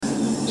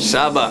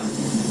Shaba.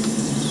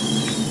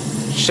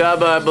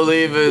 Shaba, I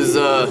believe, is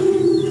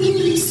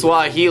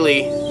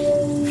Swahili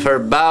for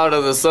bow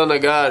to the Son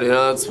of God. You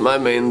know, that's my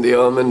main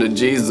deal. I'm into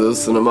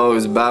Jesus and I'm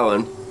always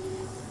bowing.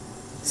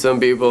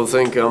 Some people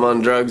think I'm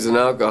on drugs and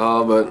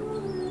alcohol, but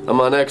I'm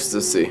on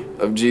ecstasy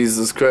of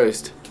Jesus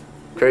Christ.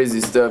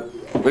 Crazy stuff.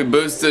 We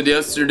boosted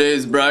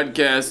yesterday's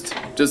broadcast,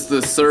 just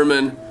the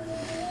sermon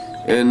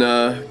in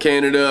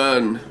Canada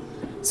and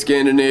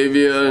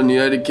Scandinavia and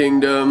United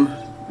Kingdom,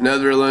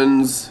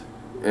 Netherlands,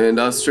 and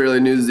Australia,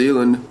 New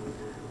Zealand.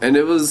 And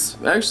it was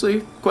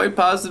actually quite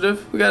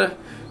positive. We got a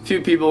few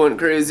people went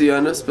crazy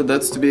on us, but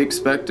that's to be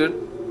expected.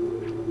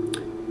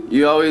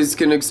 You always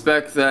can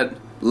expect that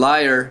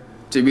liar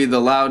to be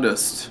the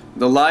loudest.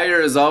 The liar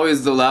is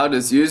always the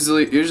loudest.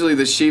 Usually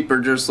the sheep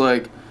are just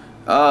like,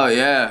 oh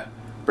yeah,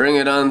 bring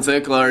it on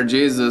thick, Lord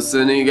Jesus.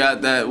 And then you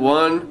got that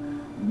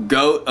one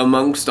goat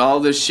amongst all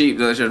the sheep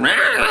that's just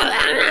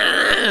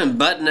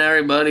butting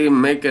everybody,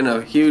 making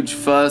a huge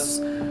fuss.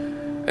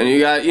 And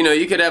you got,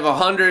 you could have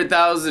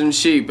 100,000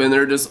 sheep and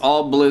they're just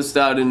all blissed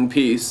out in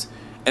peace.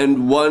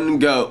 And one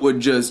goat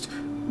would just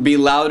be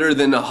louder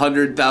than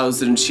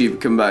 100,000 sheep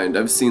combined.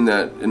 I've seen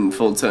that in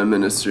full-time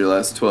ministry the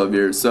last 12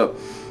 years. So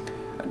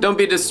don't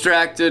be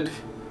distracted.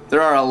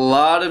 There are a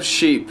lot of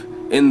sheep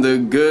in the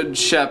good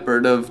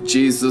shepherd of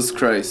Jesus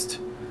Christ.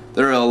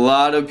 There are a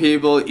lot of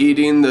people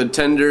eating the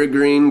tender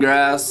green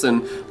grass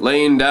and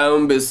laying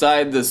down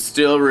beside the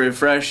still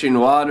refreshing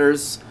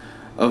waters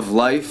of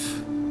life.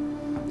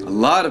 A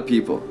lot of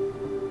people.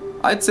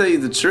 I tell you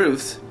the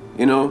truth,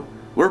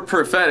 we're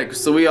prophetic,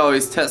 so we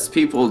always test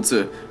people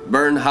to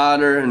burn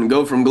hotter and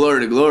go from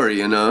glory to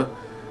glory,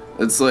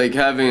 It's like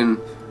having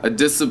a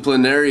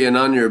disciplinarian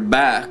on your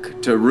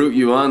back to root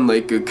you on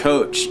like a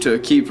coach to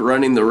keep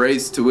running the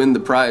race to win the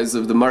prize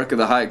of the mark of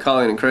the high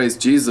calling in Christ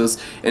Jesus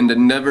and to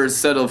never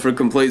settle for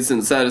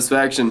complacent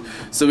satisfaction.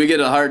 So we get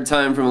a hard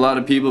time from a lot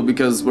of people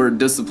because we're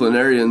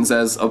disciplinarians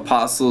as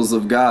apostles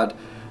of God.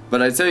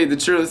 But I tell you the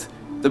truth,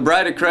 the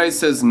bride of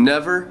Christ has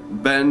never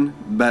been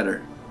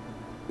better.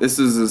 This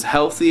is as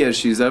healthy as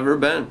she's ever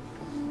been.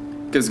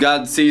 Because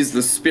God sees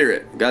the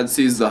spirit. God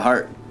sees the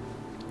heart.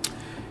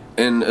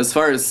 And as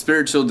far as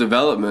spiritual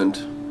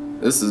development,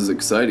 this is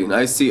exciting.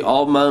 I see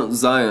all Mount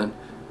Zion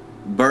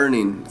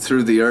burning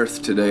through the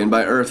earth today. And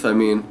by earth I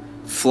mean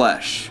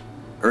flesh,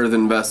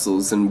 earthen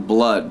vessels, and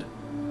blood.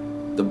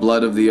 The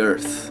blood of the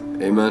earth.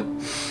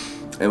 Amen.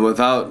 And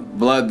without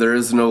blood there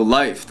is no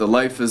life. The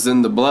life is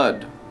in the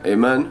blood.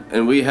 Amen.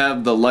 And we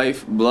have the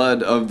life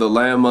blood of the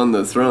Lamb on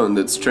the throne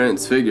that's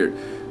transfigured.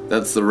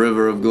 That's the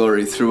river of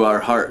glory through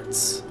our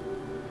hearts.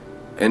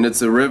 And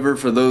it's a river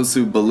for those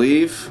who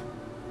believe.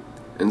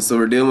 And so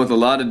we're dealing with a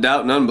lot of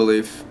doubt and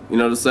unbelief. You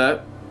notice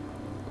that?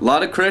 A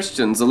lot of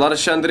Christians, a lot of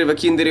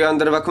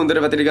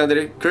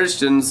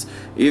Christians,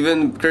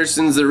 even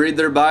Christians that read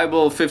their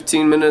Bible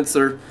 15 minutes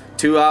or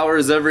 2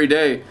 hours every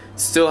day,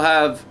 still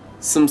have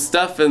some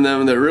stuff in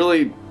them that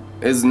really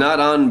is not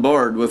on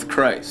board with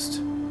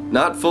Christ.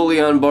 Not fully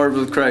on board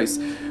with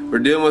Christ. We're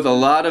dealing with a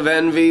lot of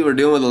envy. We're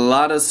dealing with a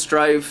lot of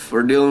strife.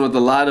 We're dealing with a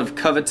lot of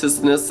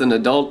covetousness and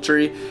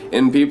adultery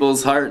in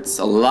people's hearts.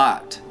 A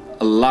lot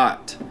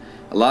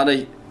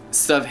of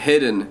stuff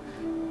hidden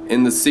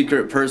in the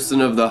secret person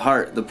of the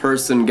heart, the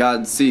person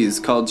God sees,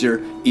 called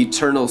your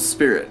eternal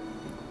spirit.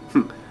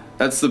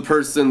 That's the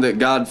person that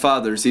God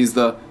fathers. He's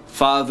the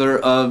Father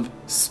of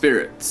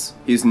spirits.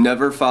 He's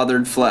never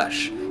fathered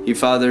flesh. He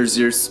fathers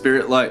your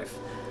spirit life.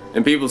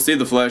 And people see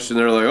the flesh and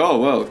they're like, oh,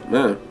 well,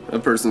 man,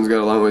 that person's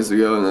got a long ways to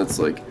go. And that's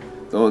like,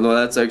 oh, no,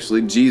 that's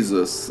actually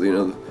Jesus,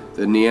 the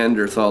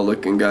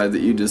Neanderthal-looking guy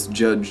that you just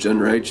judged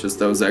unrighteous.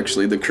 That was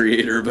actually the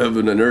creator of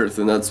heaven and earth.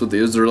 And that's what the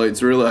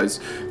Israelites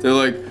realized. They're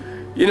like,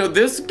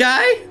 this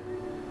guy,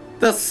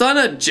 the son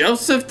of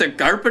Joseph, the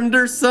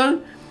carpenter's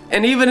son,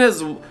 and even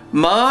his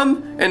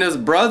mom and his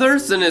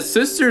brothers and his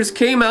sisters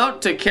came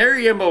out to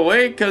carry him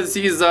away because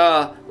he's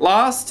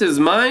lost his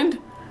mind.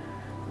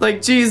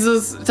 Like,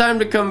 Jesus, time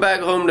to come back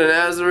home to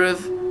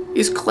Nazareth.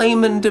 He's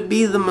claiming to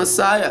be the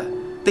Messiah.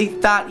 They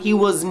thought he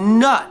was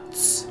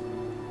nuts.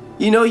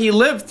 He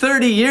lived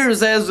 30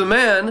 years as a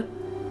man,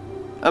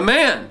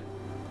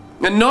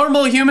 a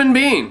normal human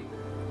being.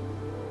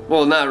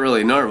 Well, not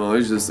really normal,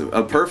 he's just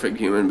a perfect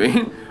human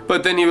being.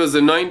 But then he was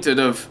anointed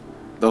of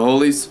the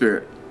Holy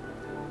Spirit,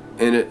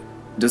 and it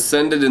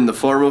descended in the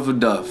form of a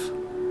dove.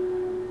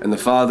 And the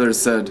Father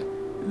said,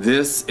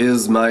 "This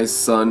is my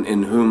Son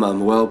in whom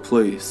I'm well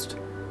pleased."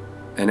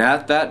 And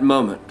at that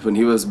moment, when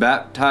he was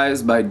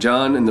baptized by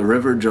John in the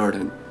River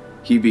Jordan,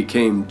 he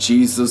became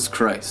Jesus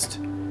Christ.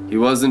 He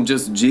wasn't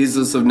just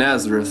Jesus of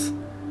Nazareth,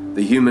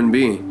 the human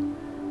being.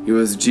 He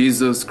was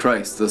Jesus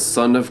Christ, the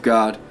Son of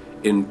God,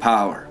 in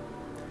power.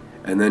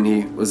 And then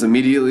he was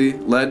immediately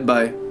led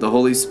by the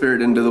Holy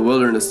Spirit into the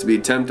wilderness to be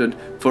tempted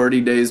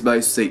 40 days by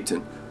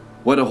Satan.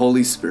 What a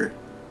Holy Spirit.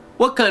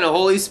 What kind of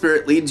Holy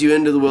Spirit leads you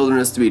into the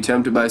wilderness to be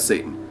tempted by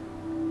Satan?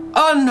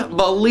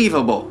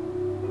 Unbelievable.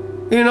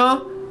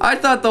 I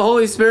thought the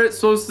Holy Spirit's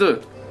supposed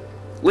to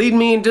lead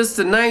me just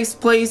to nice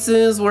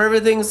places where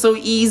everything's so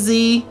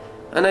easy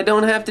and I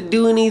don't have to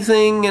do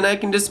anything, and I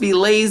can just be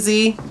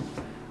lazy.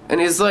 And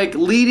he's like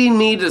leading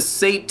me to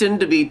Satan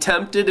to be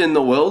tempted in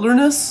the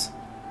wilderness?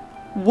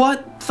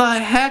 What the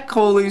heck,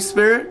 Holy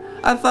Spirit?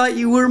 I thought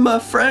you were my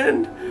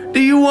friend. Do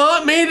you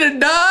want me to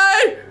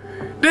die?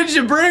 Did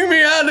you bring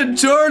me out of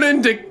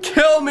Jordan to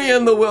kill me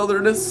in the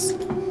wilderness?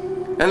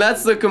 And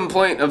that's the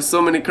complaint of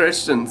so many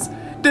Christians.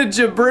 Did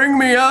you bring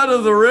me out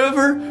of the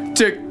river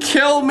to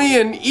kill me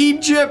in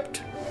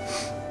Egypt?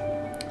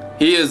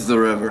 He is the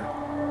river.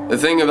 The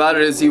thing about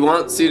it is he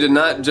wants you to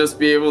not just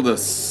be able to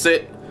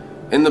sit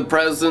in the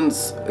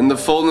presence, in the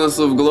fullness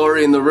of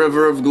glory, in the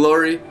river of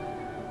glory,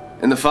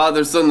 in the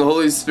Father, Son, the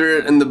Holy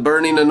Spirit, and the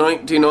burning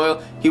anointing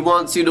oil. He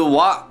wants you to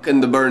walk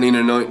in the burning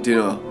anointing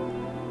oil.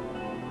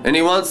 And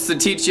he wants to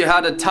teach you how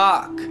to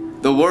talk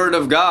the word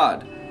of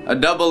God, a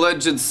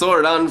double-edged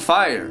sword on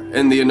fire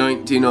in the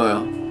anointing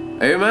oil.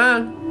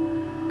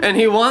 Amen. And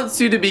he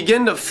wants you to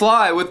begin to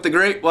fly with the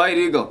great white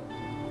eagle.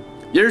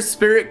 Your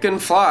spirit can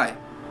fly.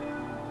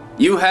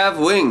 You have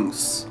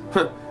wings.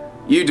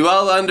 You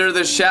dwell under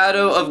the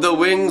shadow of the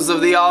wings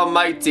of the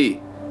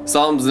Almighty.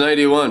 Psalms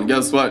 91.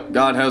 Guess what?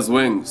 God has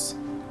wings.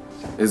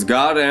 Is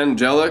God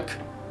angelic?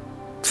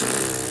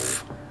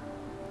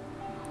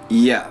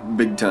 Yeah,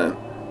 big time.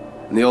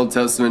 In the Old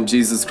Testament,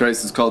 Jesus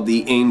Christ is called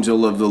the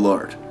angel of the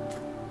Lord.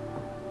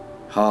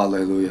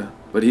 Hallelujah.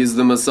 But he's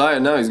the Messiah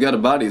now. He's got a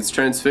body. It's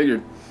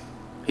transfigured.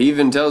 He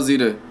even tells you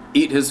to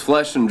eat his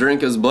flesh and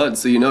drink his blood,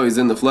 so you know he's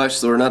in the flesh,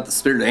 so we're not the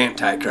spirit of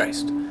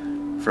Antichrist.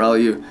 For all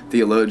you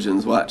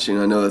theologians watching,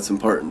 I know that's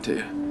important to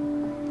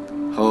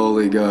you.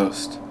 Holy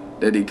Ghost.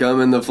 Did he come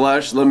in the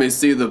flesh? Let me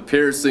see the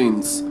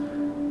piercings.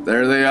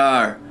 There they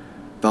are.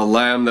 The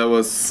Lamb that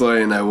was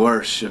slain. I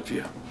worship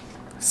you.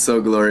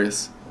 So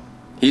glorious.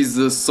 He's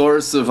the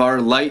source of our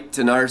light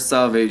and our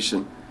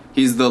salvation.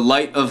 He's the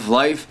light of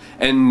life,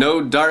 and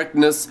no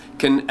darkness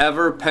can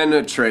ever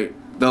penetrate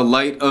the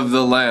light of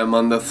the Lamb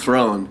on the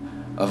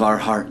throne of our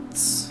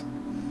hearts.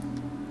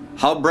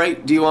 How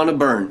bright do you want to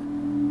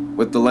burn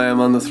with the Lamb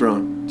on the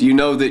throne? Do you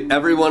know that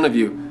every one of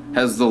you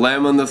has the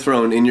Lamb on the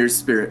throne in your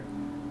spirit?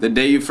 The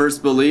day you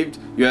first believed,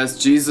 you asked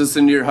Jesus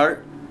into your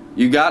heart,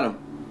 you got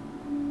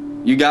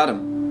him. You got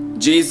him.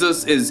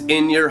 Jesus is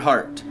in your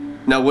heart.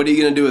 Now what are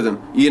you going to do with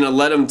him? You going to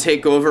let him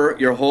take over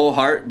your whole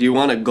heart? Do you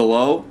want to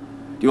glow?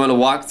 Do you want to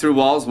walk through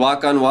walls,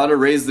 walk on water,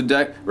 raise the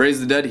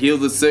dead, heal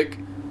the sick,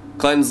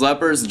 cleanse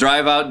lepers,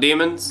 drive out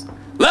demons?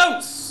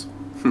 Loose!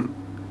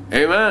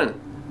 Amen.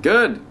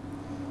 Good.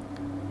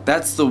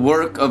 That's the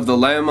work of the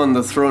Lamb on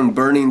the throne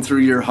burning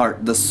through your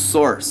heart, the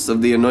source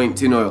of the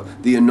anointing oil,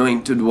 the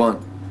anointed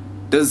one.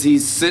 Does he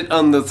sit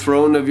on the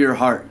throne of your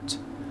heart?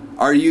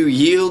 Are you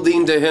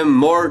yielding to him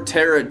more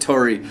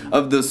territory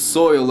of the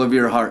soil of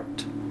your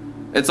heart?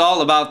 It's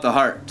all about the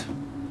heart.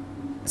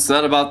 It's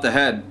not about the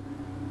head.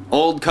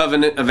 Old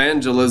covenant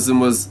evangelism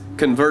was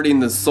converting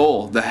the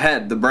soul, the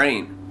head, the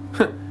brain.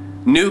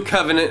 New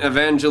covenant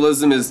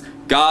evangelism is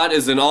God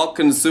is an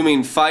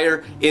all-consuming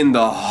fire in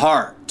the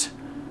heart.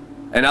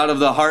 And out of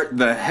the heart,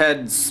 the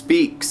head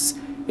speaks.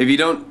 If you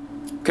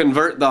don't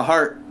convert the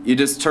heart, you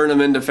just turn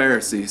them into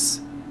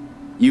Pharisees.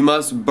 You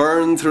must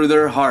burn through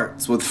their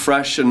hearts with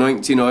fresh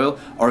anointing oil,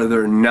 or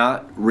they're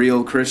not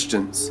real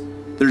Christians.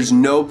 There's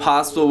no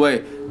possible way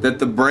that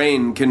the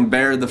brain can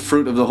bear the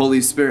fruit of the Holy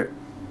Spirit.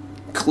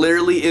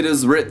 Clearly it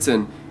is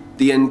written,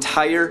 the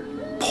entire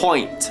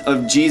point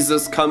of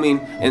Jesus coming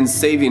and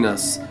saving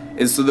us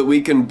is so that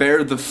we can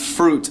bear the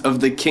fruit of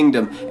the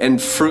kingdom,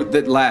 and fruit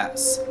that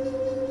lasts.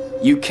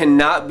 You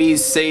cannot be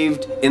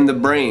saved in the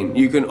brain.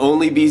 You can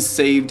only be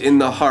saved in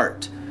the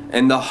heart.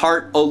 And the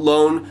heart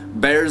alone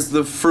bears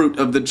the fruit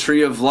of the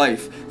tree of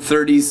life,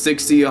 30,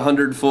 60,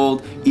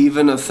 100-fold,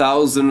 even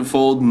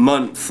 1,000-fold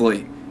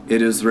monthly,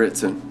 it is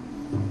written.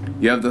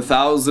 You have the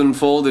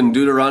 1,000-fold in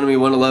Deuteronomy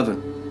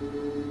 1:11.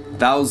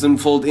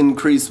 1,000-fold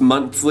increase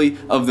monthly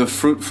of the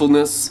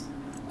fruitfulness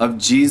of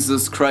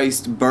Jesus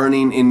Christ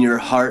burning in your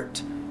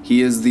heart.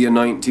 He is the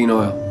anointing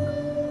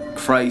oil.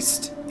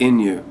 Christ in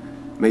you.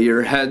 May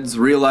your heads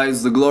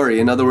realize the glory.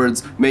 In other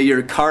words, may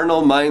your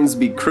carnal minds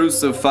be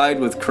crucified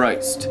with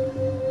Christ.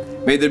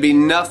 May there be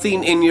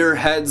nothing in your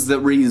heads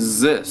that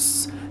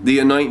resists the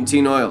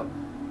anointing oil.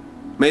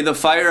 May the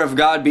fire of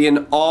God be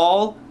an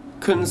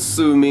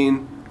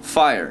all-consuming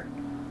fire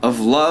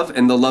of love,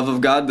 and the love of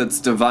God that's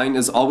divine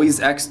is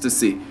always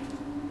ecstasy,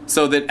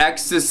 so that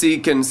ecstasy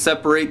can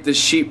separate the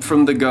sheep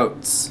from the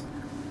goats.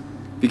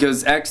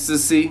 Because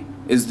ecstasy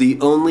is the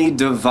only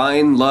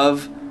divine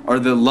love, or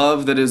the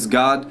love that is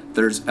God,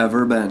 there's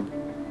ever been.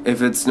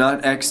 If it's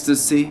not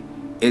ecstasy,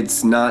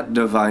 it's not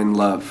divine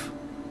love,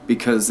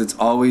 because it's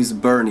always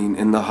burning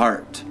in the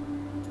heart.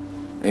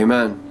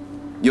 Amen.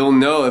 You'll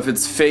know if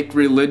it's fake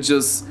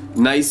religious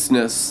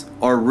niceness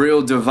or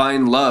real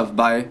divine love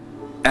by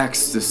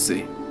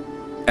ecstasy.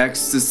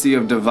 Ecstasy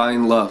of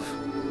divine love.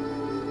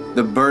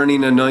 The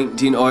burning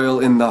anointing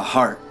oil in the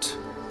heart.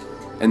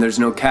 And there's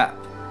no cap.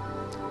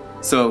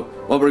 So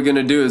what we're going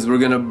to do is we're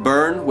going to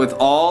burn with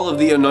all of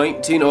the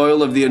anointing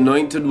oil of the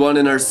anointed one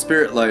in our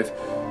spirit life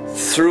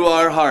through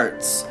our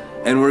hearts.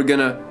 and we're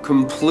gonna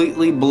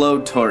completely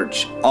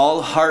blowtorch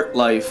all heart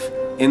life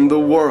in the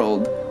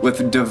world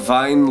with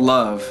divine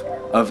love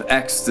of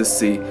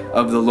ecstasy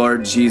of the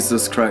Lord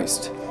Jesus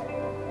Christ.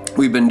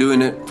 We've been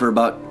doing it for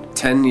about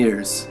 10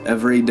 years,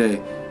 every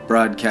day,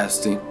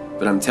 broadcasting.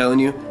 But I'm telling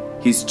you,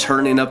 He's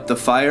turning up the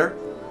fire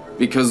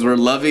because we're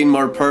loving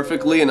more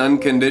perfectly and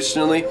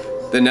unconditionally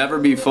than ever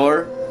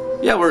before.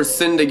 Yeah, we're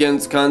sinned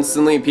against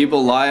constantly.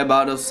 People lie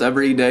about us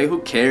every day. Who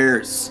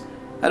cares?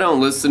 I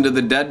don't listen to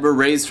the dead. We're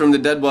raised from the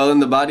dead while in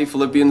the body,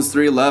 Philippians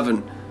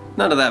 3:11.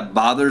 None of that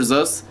bothers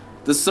us.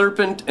 The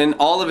serpent and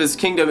all of his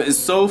kingdom is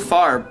so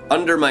far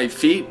under my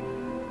feet,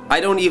 I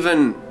don't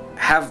even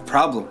have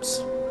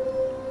problems.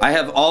 I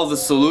have all the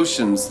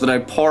solutions that I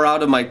pour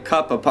out of my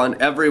cup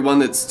upon everyone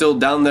that's still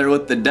down there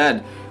with the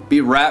dead. Be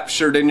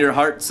raptured in your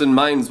hearts and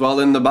minds while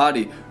in the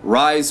body.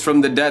 Rise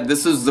from the dead.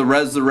 This is the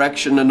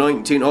resurrection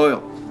anointing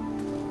oil.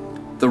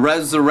 The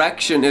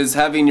resurrection is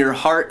having your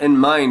heart and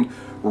mind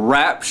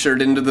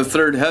raptured into the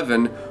third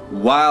heaven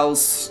while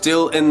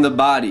still in the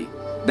body.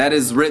 That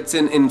is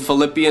written in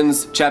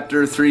Philippians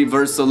chapter 3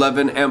 verse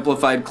 11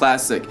 Amplified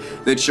Classic.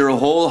 That your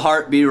whole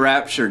heart be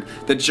raptured.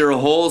 That your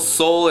whole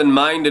soul and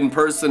mind and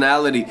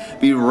personality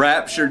be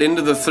raptured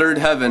into the third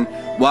heaven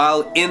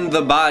while in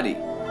the body.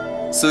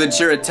 So that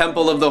you're a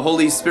temple of the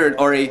Holy Spirit,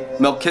 or a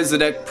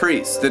Melchizedek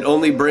priest that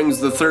only brings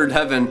the third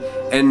heaven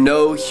and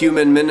no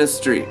human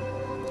ministry.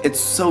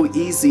 It's so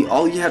easy.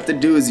 All you have to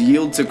do is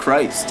yield to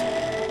Christ.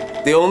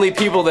 The only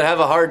people that have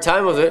a hard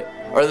time with it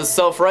are the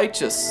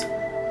self-righteous,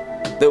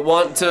 that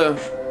want to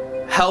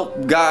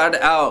help God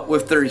out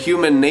with their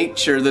human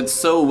nature that's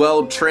so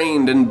well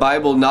trained in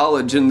Bible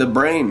knowledge in the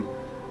brain.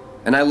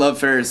 And I love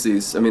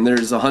Pharisees. I mean,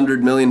 there's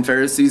 100 million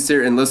Pharisees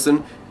here, and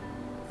listen,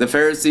 the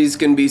Pharisees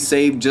can be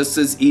saved just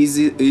as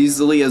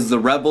easily as the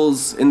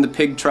rebels in the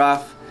pig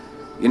trough,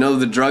 you know,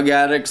 the drug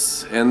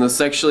addicts and the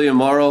sexually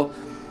immoral,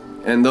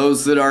 and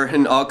those that are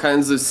in all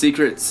kinds of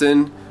secret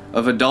sin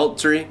of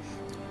adultery.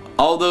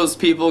 All those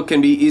people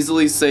can be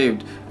easily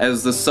saved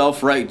as the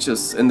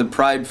self-righteous and the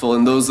prideful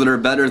and those that are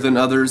better than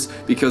others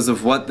because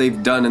of what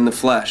they've done in the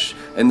flesh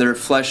and their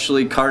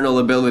fleshly carnal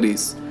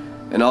abilities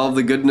and all of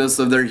the goodness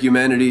of their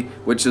humanity,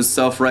 which is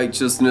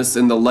self-righteousness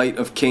in the light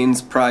of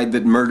Cain's pride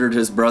that murdered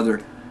his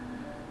brother.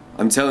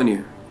 I'm telling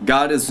you,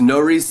 God is no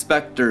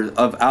respecter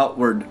of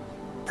outward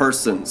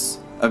persons,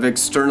 of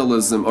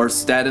externalism or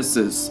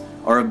statuses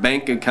or of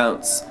bank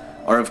accounts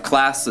or of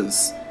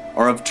classes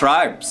or of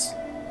tribes.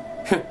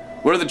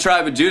 We're the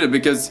tribe of Judah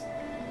because,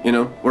 you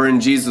know, we're in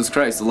Jesus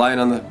Christ, the Lion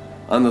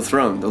on the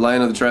throne, the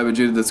Lion of the tribe of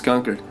Judah that's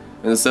conquered.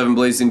 And the 7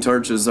 blazing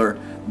torches are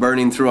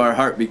burning through our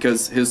heart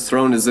because His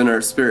throne is in our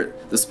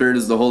spirit. The Spirit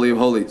is the Holy of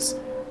Holies.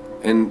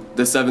 And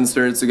the 7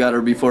 spirits of God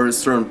are before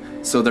His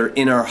throne, so they're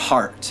in our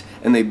heart.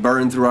 And they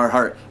burn through our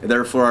heart. And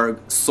therefore our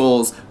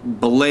souls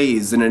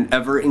blaze in an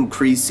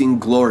ever-increasing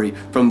glory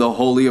from the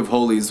Holy of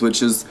Holies,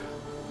 which is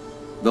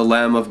the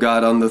Lamb of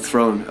God on the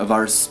throne of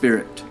our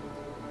spirit.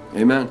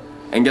 Amen.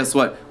 And guess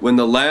what? When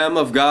the Lamb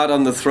of God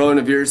on the throne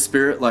of your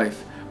spirit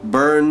life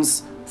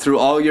burns through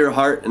all your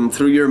heart and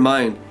through your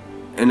mind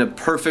in a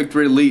perfect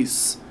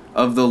release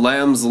of the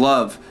Lamb's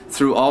love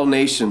through all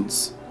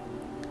nations,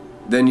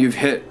 then you've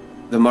hit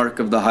the mark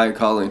of the high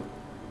calling.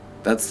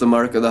 That's the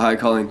mark of the high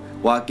calling.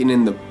 Walking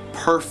in the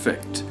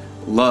perfect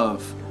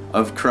love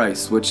of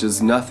Christ, which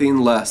is nothing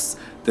less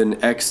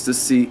than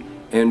ecstasy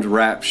and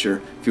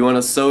rapture. If you want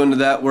to sow into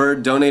that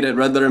word, donate at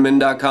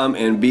redlettermin.com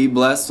and be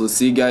blessed. We'll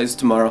see you guys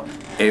tomorrow.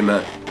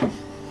 Amen.